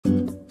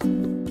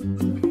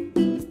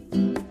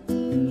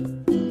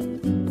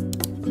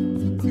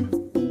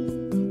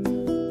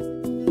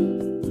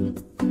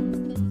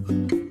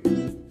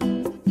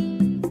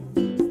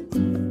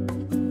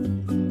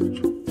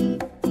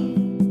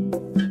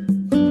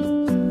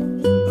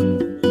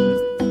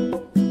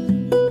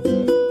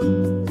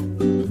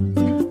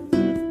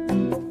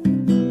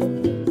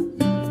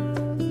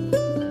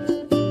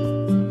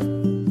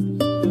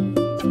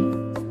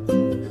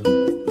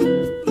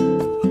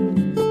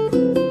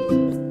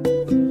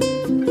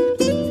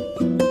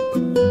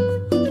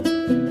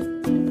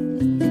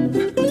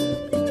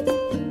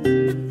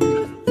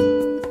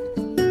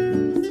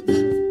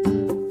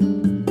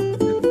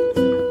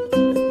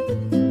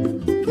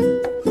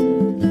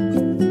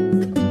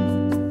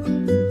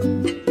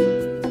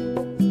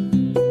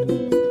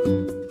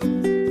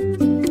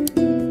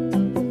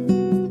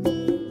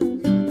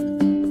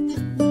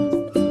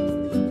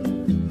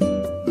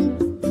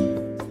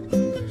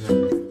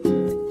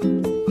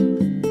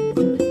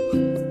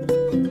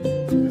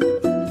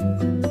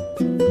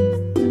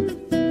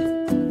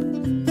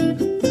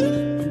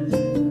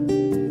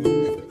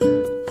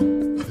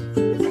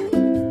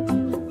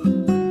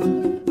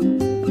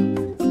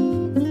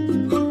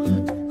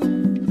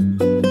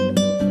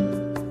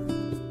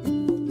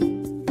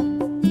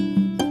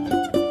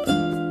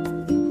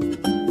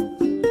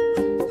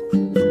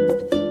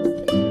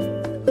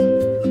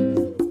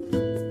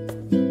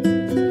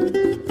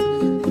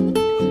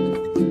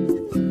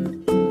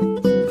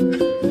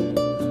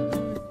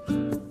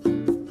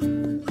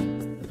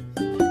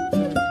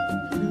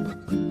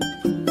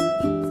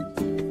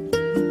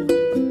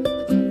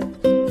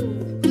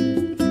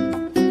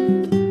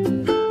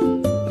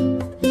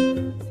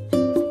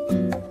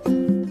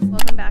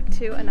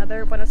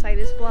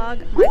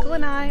Michael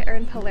and I are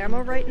in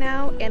Palermo right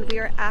now, and we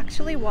are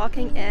actually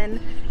walking in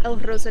El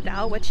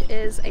Rosedal, which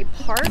is a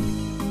park.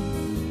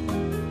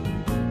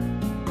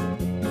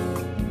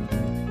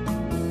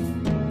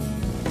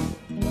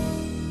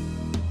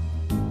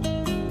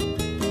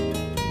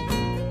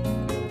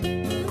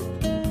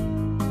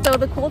 So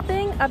the cool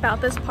thing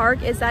about this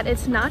park is that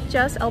it's not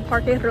just El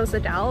Parque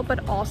Rosedal,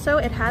 but also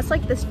it has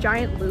like this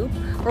giant loop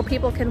where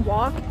people can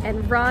walk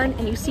and run,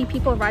 and you see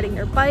people riding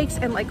their bikes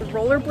and like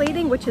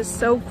rollerblading, which is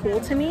so cool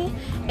to me.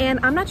 And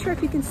I'm not sure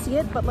if you can see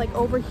it, but like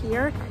over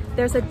here,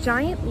 there's a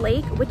giant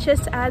lake, which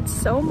just adds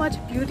so much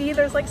beauty.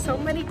 There's like so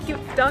many cute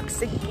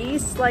ducks and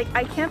geese. Like,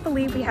 I can't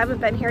believe we haven't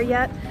been here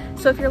yet.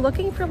 So if you're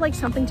looking for like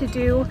something to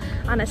do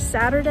on a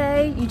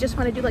Saturday, you just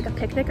want to do like a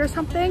picnic or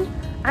something,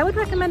 I would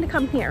recommend to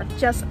come here.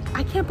 Just,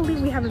 I can't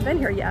believe we haven't been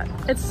here yet.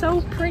 It's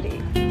so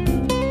pretty.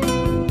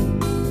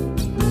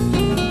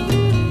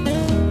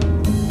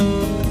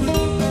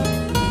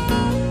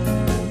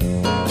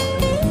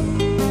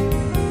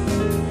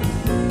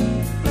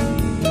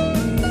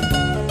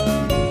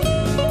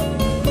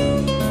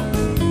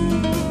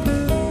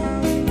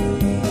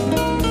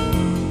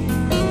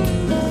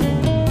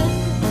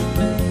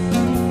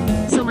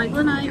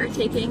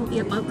 Taking the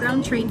above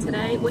ground train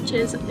today, which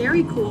is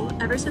very cool.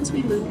 Ever since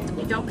we moved,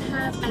 we don't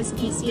have as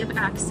easy of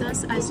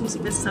access as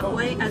using the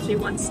subway as we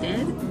once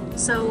did.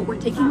 So we're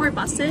taking more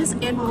buses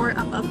and more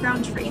above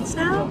ground trains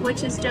now,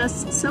 which is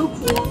just so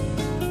cool.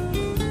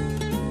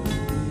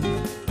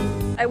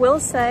 I will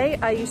say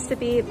I used to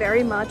be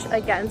very much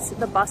against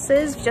the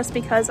buses just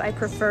because I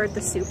preferred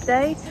the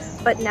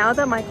Subtes, but now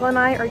that Michael and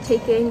I are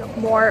taking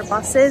more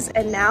buses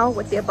and now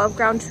with the above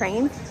ground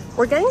train,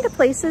 we're getting to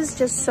places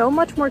just so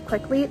much more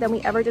quickly than we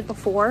ever did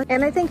before.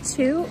 And I think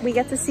too, we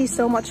get to see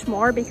so much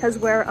more because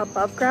we're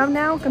above ground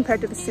now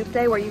compared to the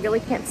Subtes where you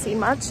really can't see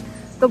much.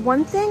 The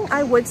one thing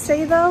I would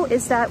say though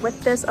is that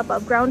with this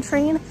above ground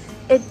train,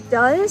 it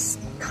does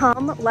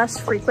come less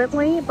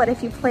frequently, but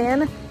if you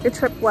plan your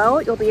trip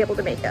well, you'll be able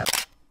to make it.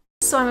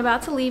 So I'm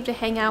about to leave to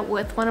hang out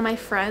with one of my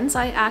friends.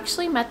 I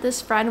actually met this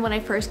friend when I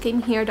first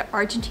came here to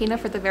Argentina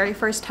for the very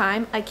first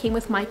time. I came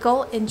with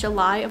Michael in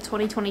July of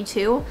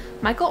 2022.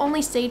 Michael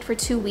only stayed for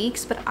 2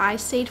 weeks, but I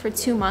stayed for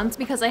 2 months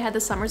because I had the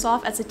summers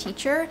off as a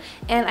teacher.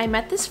 And I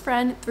met this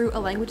friend through a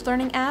language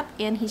learning app,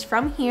 and he's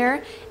from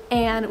here.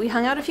 And we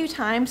hung out a few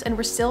times and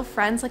we're still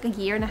friends like a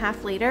year and a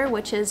half later,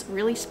 which is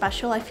really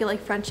special. I feel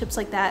like friendships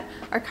like that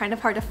are kind of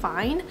hard to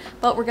find.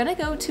 But we're gonna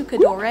go to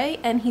Cadore,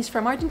 and he's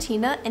from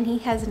Argentina and he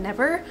has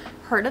never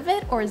heard of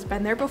it or has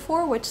been there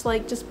before, which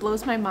like just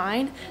blows my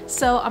mind.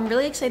 So I'm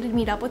really excited to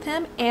meet up with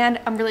him, and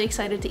I'm really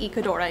excited to eat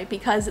Cadore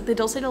because the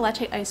dulce de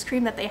leche ice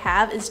cream that they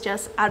have is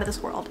just out of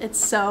this world. It's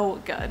so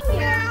good.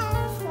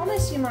 Yeah, I'll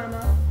miss you,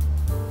 Mama.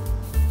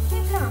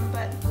 Can't come,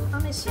 but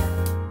I'll miss you.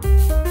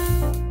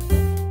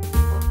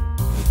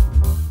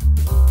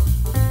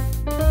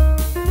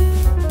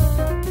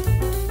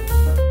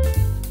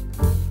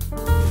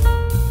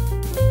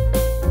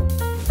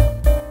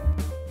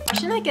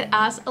 I get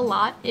asked a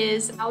lot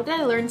is how did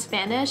I learn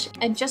Spanish,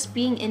 and just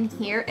being in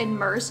here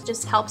immersed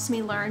just helps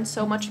me learn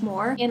so much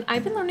more. And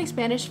I've been learning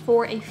Spanish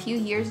for a few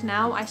years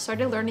now. I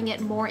started learning it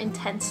more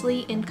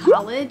intensely in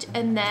college,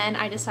 and then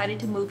I decided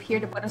to move here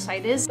to Buenos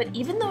Aires. But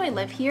even though I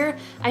live here,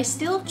 I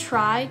still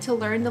try to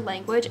learn the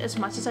language as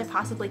much as I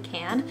possibly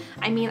can.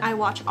 I mean, I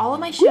watch all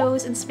of my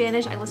shows in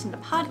Spanish, I listen to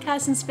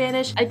podcasts in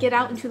Spanish, I get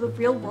out into the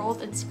real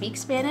world and speak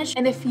Spanish.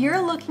 And if you're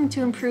looking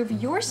to improve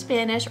your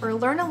Spanish or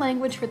learn a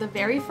language for the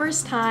very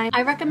first time,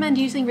 I recommend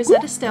using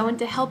Rosetta Stone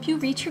to help you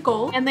reach your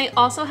goal, and they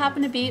also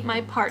happen to be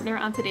my partner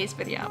on today's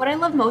video. What I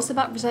love most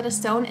about Rosetta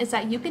Stone is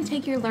that you can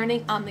take your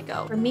learning on the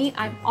go. For me,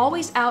 I'm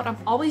always out, I'm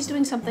always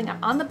doing something,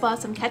 I'm on the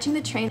bus, I'm catching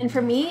the train, and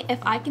for me, if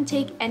I can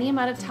take any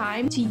amount of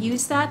time to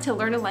use that to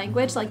learn a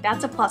language, like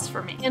that's a plus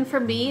for me. And for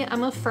me,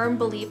 I'm a firm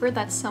believer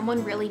that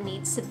someone really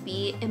needs to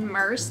be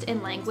immersed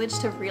in language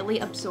to really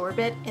absorb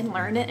it and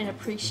learn it and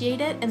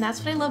appreciate it. And that's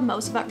what I love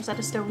most about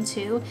Rosetta Stone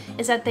too,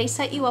 is that they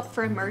set you up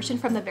for immersion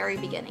from the very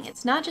beginning.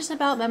 It's not just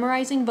about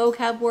memorizing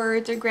vocab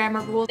words or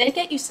grammar rules. They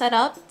get you set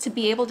up to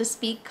be able to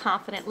speak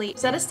confidently.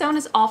 Rosetta Stone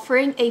is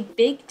offering a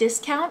big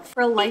discount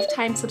for a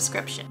lifetime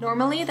subscription.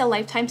 Normally, the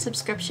lifetime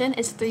subscription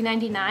is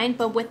 $3.99,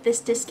 but with this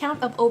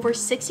discount of over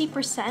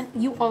 60%,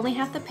 you only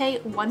have to pay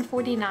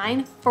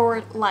 $149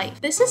 for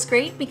life. This is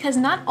great because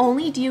not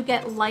only do you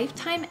get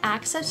lifetime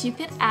access, you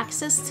get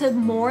access to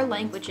more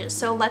languages.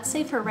 So let's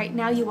say for right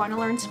now you want to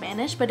learn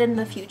Spanish, but in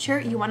the future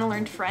you want to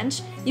learn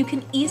French, you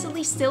can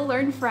easily still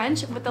learn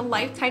French with a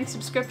lifetime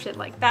subscription.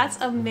 Like, that's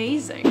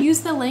amazing.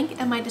 Use the link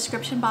in my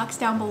description box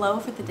down below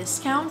for the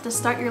discount to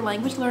start your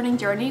language learning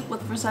journey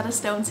with Rosetta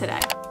Stone today.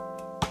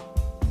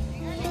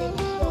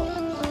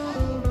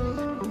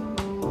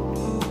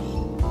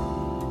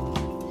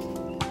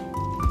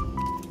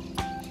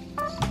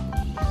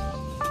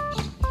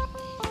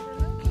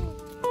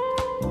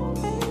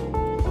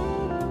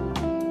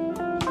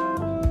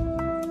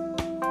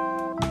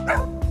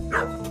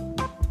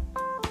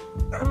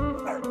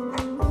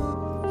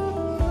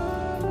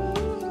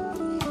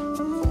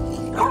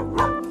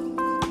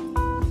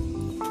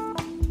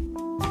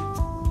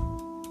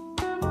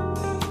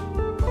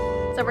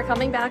 So we're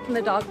coming back from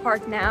the dog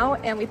park now,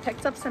 and we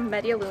picked up some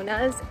media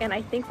lunas, and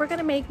I think we're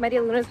gonna make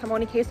media lunas jamon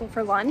y queso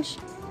for lunch.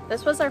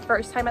 This was our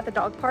first time at the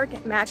dog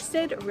park. Max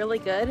did really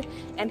good,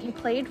 and he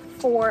played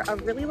for a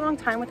really long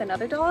time with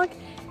another dog,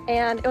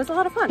 and it was a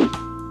lot of fun.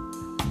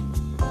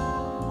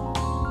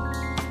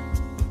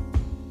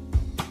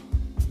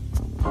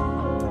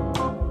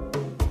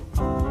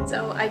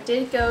 So I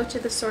did go to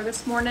the store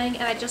this morning,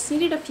 and I just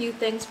needed a few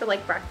things for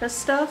like breakfast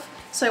stuff.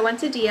 So I went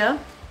to Dia,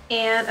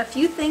 and a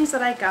few things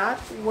that I got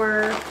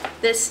were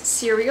this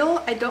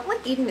cereal. I don't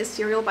like eating the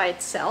cereal by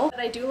itself, but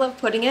I do love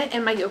putting it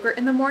in my yogurt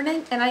in the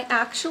morning, and I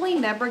actually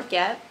never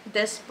get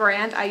this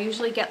brand. I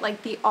usually get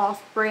like the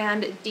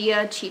off-brand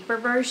Dia cheaper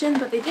version,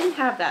 but they didn't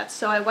have that,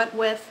 so I went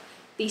with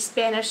the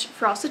Spanish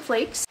Frosted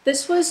Flakes.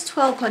 This was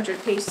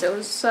 1,200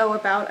 pesos, so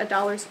about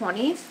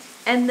 $1.20,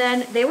 and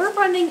then they were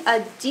running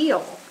a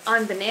deal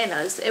on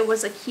bananas. It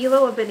was a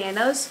kilo of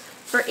bananas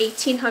for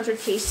 1,800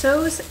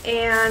 pesos,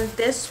 and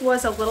this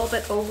was a little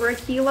bit over a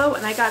kilo,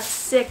 and I got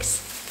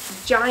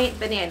 6 giant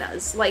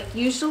bananas. Like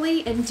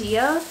usually in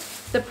Dia,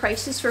 the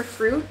prices for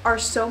fruit are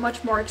so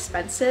much more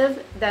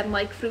expensive than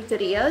like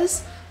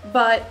fruterias,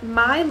 but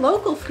my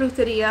local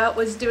fruteria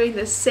was doing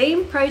the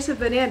same price of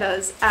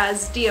bananas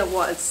as Dia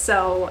was,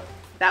 so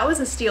that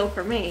was a steal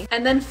for me.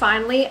 And then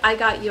finally, I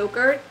got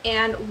yogurt,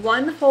 and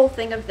one whole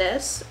thing of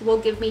this will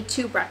give me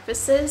 2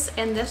 breakfasts,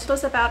 and this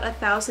was about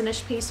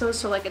 1,000-ish pesos,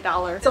 so like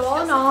 $1. So all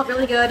in all,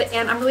 really good,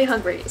 and I'm really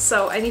hungry,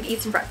 so I need to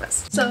eat some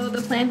breakfast. So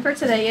the plan for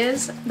today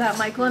is that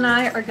Michael and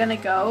I are gonna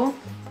go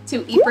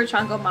to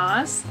Iperchango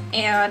Mas,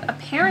 and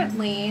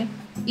apparently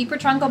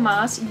Iperchango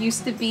Mas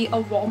used to be a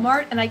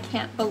Walmart, and I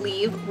can't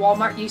believe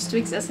Walmart used to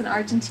exist in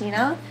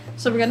Argentina.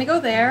 So we're gonna go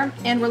there,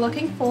 and we're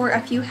looking for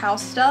a few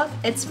house stuff.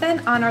 It's been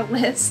on our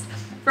list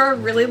for a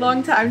really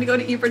long time to go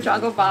to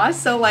Iperchango Mas,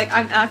 so like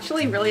I'm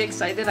actually really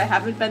excited. I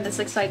haven't been this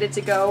excited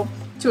to go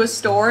to a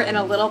store in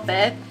a little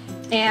bit,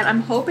 and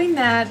I'm hoping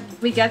that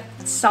we get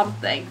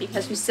something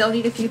because we still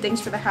need a few things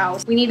for the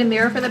house. We need a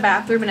mirror for the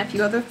bathroom and a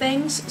few other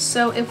things,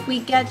 so if we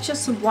get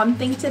just one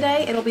thing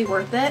today, it'll be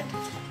worth it.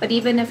 But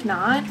even if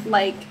not,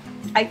 like,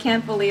 I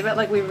can't believe it.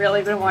 Like, we've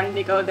really been wanting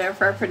to go there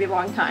for a pretty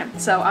long time.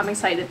 So I'm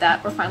excited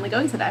that we're finally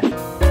going today.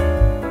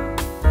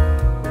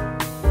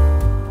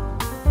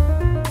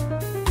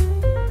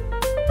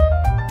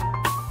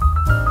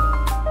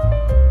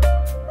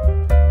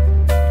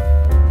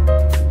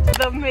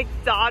 The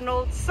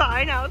McDonald's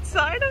sign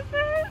outside of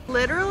it.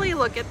 Literally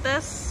look at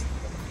this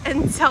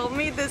and tell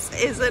me this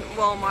isn't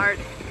Walmart.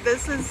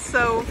 This is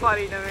so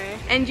funny to me.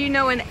 And you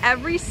know, in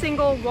every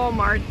single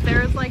Walmart,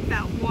 there's like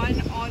that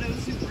one auto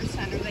super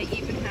center. They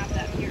even have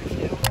that here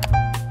too.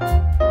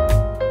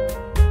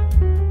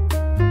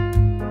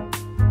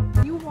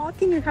 You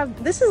walk in, you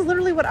have, this is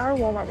literally what our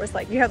Walmart was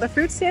like. You have the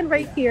fruit stand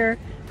right here,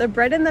 the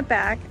bread in the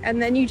back,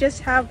 and then you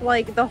just have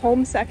like the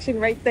home section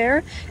right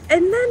there.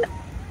 And then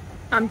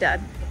I'm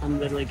dead.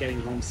 I'm literally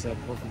getting homesick.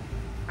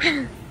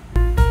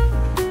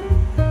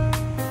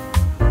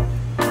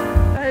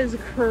 That is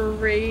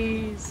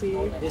crazy.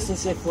 This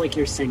is if like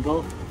you're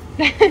single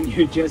and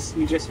you just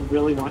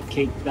really want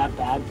cake that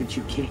bad, but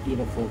you can't eat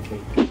a full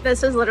cake.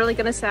 This is literally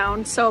gonna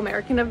sound so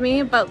American of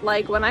me, but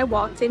like when I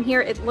walked in here,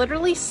 it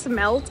literally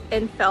smelled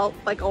and felt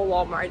like a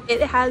Walmart.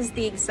 It has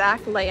the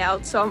exact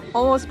layout, so I'm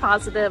almost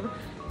positive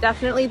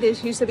definitely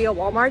this used to be a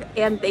Walmart,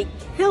 and they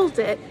killed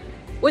it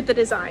with the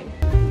design.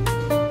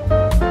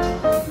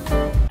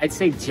 I'd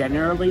say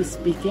generally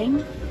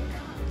speaking,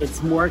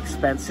 it's more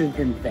expensive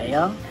than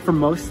Vea for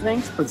most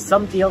things, but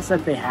some deals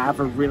that they have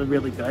are really,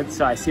 really good.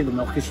 So I see the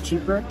milk is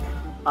cheaper.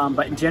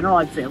 But in general,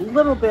 I'd say a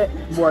little bit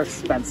more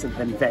expensive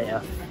than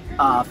Vea,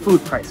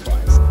 food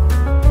price-wise.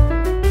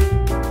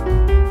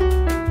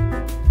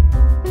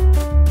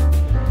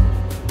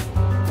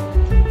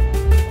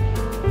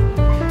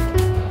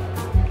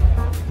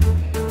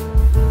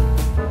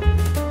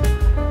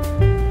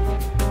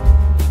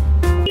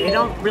 They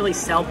don't really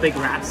sell big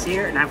wraps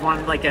here, and I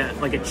wanted like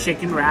a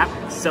chicken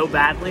wrap so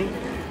badly,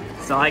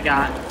 so I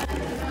got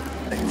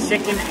a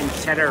chicken and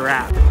cheddar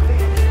wrap.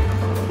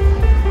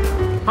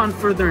 On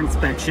further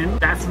inspection,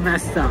 that's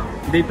messed up.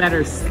 They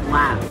better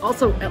slap.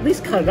 Also, at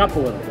least cut it up a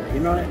little bit, you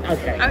know what?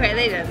 Okay. Okay,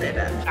 they did.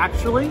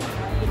 Actually,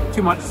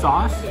 too much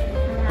sauce,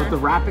 but the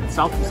wrap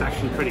itself is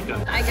actually pretty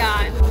good. I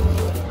got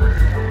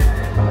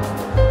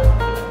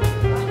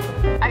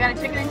a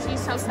chicken and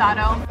cheese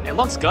tostado. It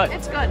looks good.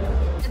 It's good.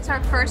 It's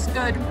our first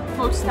good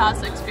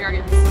mostaza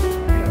experience.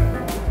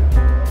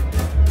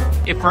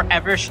 If we're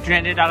ever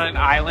stranded on an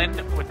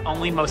island with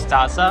only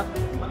mostaza,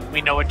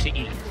 we know what to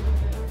eat.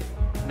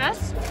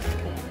 This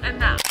and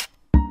that.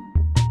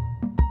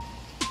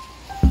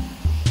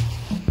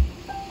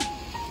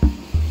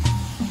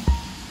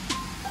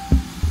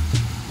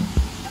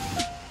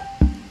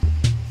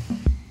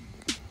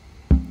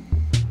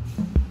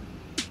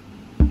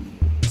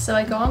 So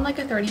I go on like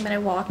a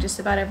 30-minute walk just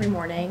about every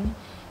morning,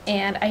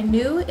 and I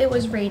knew it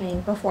was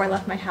raining before I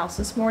left my house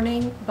this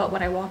morning, but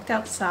when I walked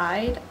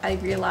outside, I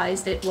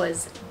realized it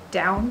was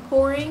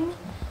downpouring.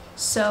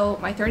 So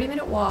my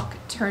 30-minute walk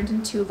turned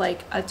into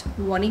like a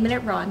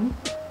 20-minute run.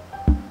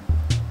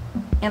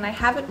 and I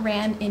haven't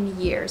ran in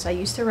years. I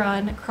used to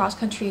run cross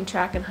country and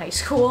track in high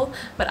school,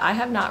 but I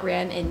have not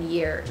ran in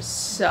years,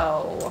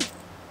 so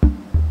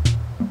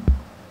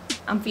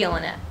I'm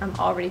feeling it. I'm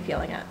already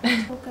feeling it.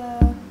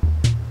 Okay.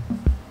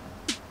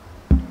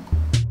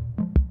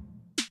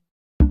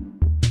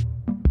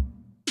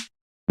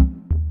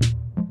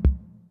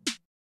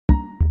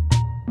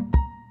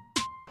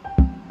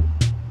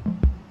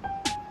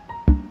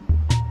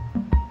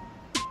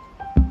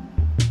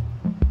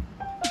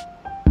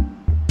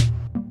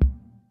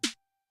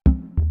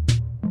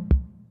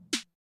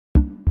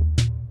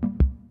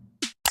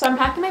 So I'm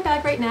packing my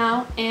bag right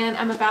now and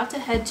I'm about to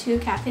head to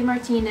Cafe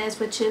Martinez,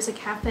 which is a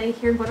cafe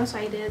here in Buenos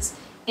Aires,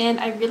 and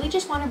I really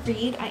just want to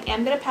read. I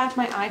am going to pack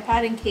my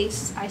iPad in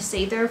case I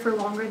stay there for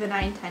longer than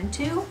I intend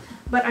to,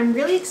 but I'm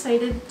really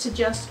excited to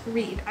just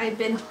read. I've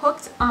been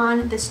hooked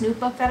on this new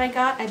book that I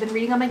got. I've been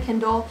reading on my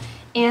Kindle,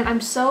 and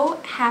I'm so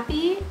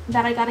happy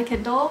that I got a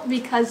Kindle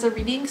because the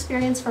reading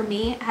experience for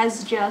me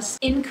has just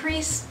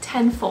increased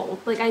tenfold.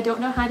 Like, I don't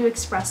know how to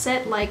express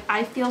it. Like,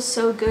 I feel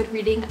so good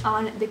reading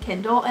on the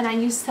Kindle, and I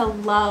used to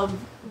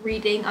love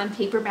reading on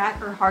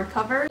paperback or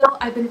hardcover.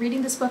 I've been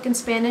reading this book in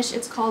Spanish.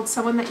 It's called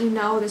Someone That You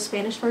Know, the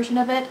Spanish version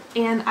of it,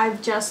 and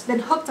I've just been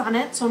hooked on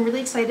it, so I'm really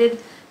excited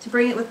to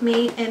bring it with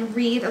me and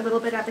read a little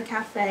bit at the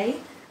cafe.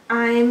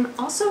 I'm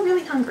also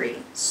really hungry,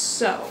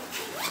 so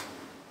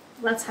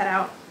let's head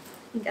out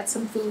and get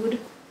some food,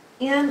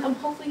 and I'm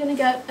hopefully gonna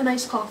get an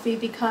iced coffee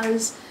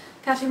because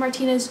Cafe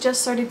Martinez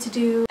just started to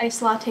do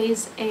iced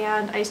lattes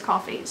and iced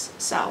coffees,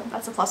 so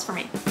that's a plus for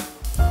me.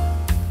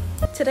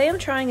 Today I'm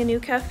trying a new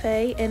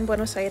cafe in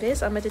Buenos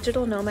Aires. I'm a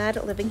digital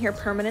nomad living here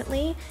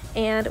permanently,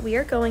 and we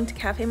are going to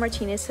Cafe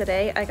Martinez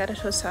today. I got a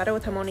tostada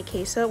with jamón y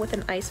queso with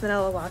an iced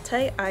vanilla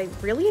latte. I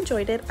really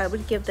enjoyed it. I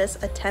would give this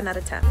a 10 out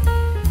of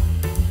 10.